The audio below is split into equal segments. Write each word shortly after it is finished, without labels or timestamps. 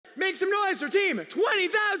Make some noise for team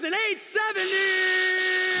 20,870!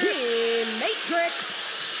 Team Matrix.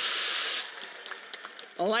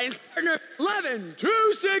 Alliance partner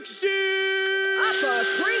 11,260! Upper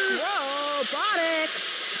Creek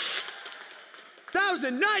Robotics.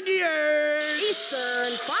 1,098!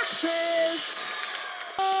 Eastern Foxes.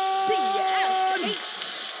 CS8.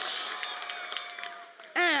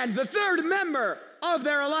 And the third member of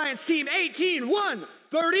their alliance team, 18,139!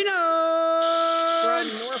 From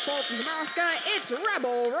Norfolk, Nebraska, it's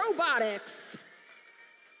Rebel Robotics.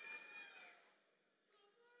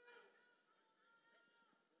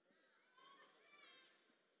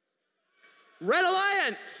 Red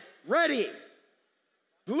Alliance, ready.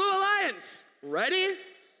 Blue Alliance, ready.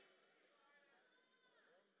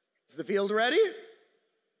 Is the field ready?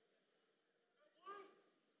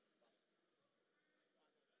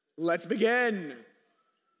 Let's begin.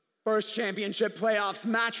 First championship playoffs,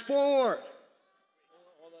 match 4.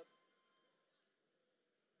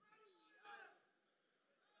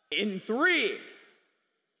 In 3,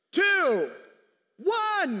 2,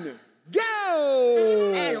 1,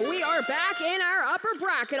 go! And we are back in our upper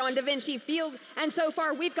bracket on Da Vinci Field. And so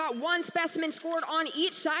far, we've got one specimen scored on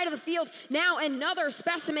each side of the field. Now another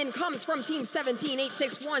specimen comes from Team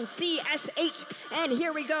 17861 CSH. And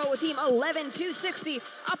here we go, Team 11260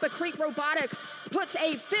 Upper Creek Robotics puts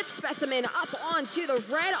a 5th specimen up onto the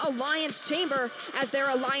Red Alliance chamber as their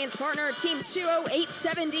alliance partner, Team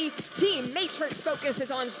 20870 Team Matrix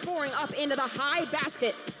focuses on scoring up into the high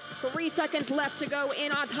basket. 3 seconds left to go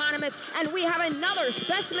in autonomous, and we have another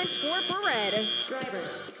specimen score for Red. Drivers,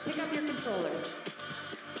 pick up your controllers.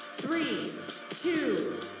 3,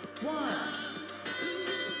 2, 1.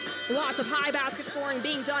 Lots of high basket scoring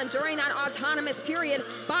being done during that autonomous period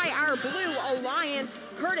by our Blue Alliance,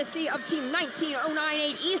 courtesy of Team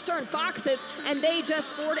 19098 Eastern Foxes, and they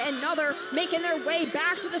just scored another, making their way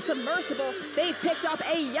back to the submersible. They've picked up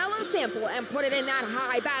a yellow sample and put it in that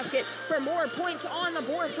high basket for more points on the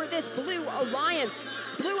board for this Blue Alliance.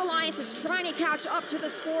 Blue Alliance is trying to catch up to the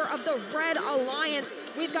score of the Red Alliance.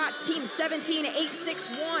 We've got Team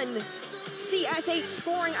 17861 CSH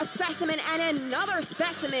scoring a specimen and another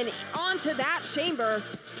specimen onto that chamber.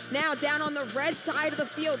 Now down on the red side of the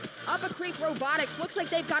field, Upper Creek Robotics looks like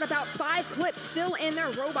they've got about 5 clips still in their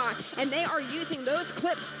robot, and they are using those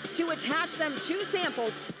clips to attach them to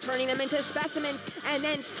samples, turning them into specimens, and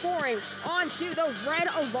then scoring onto the Red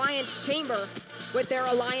Alliance chamber. With their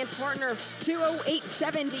alliance partner,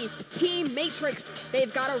 20870 Team Matrix,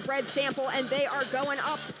 they've got a red sample, and they are going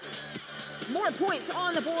up. More points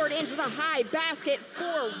on the board into the high basket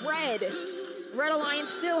for Red. Red Alliance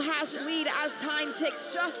still has the lead as time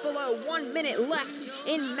ticks just below 1 minute left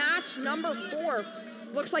in match number 4.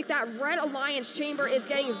 Looks like that Red Alliance chamber is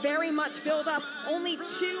getting very much filled up. Only 2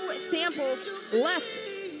 samples left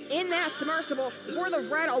in that submersible for the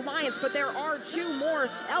Red Alliance, but there are 2 more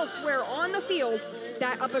elsewhere on the field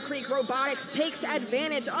that Upper Creek Robotics takes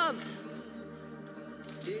advantage of.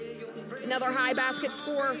 Another high basket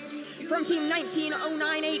score from Team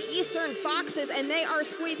 19098 Eastern Foxes, and they are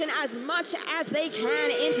squeezing as much as they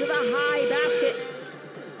can into the high basket.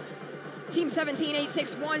 Team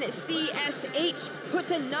 17861 CSH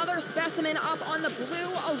puts another specimen up on the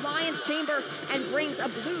Blue Alliance chamber and brings a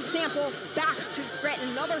blue sample back to get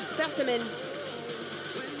another specimen.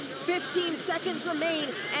 15 seconds remain,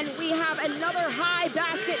 and we have another high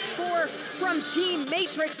basket score from Team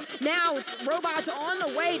Matrix. Now, robots on the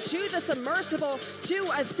way to the submersible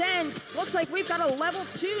to ascend. Looks like we've got a level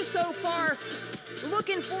 2 so far.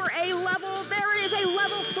 Looking for a level, there it is, a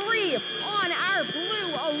level 3 on our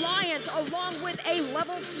Blue Alliance, along with a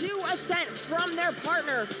level 2 ascent from their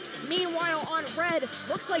partner. Meanwhile, on Red,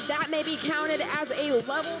 looks like that may be counted as a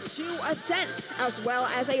level 2 ascent, as well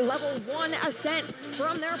as a level 1 ascent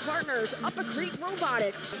from their partners, Upper Creek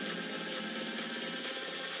Robotics.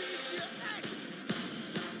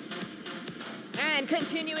 And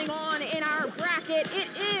continuing on in our bracket, it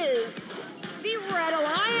is the Red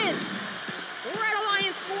Alliance. Red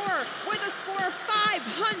Alliance score with a score of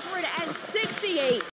 568.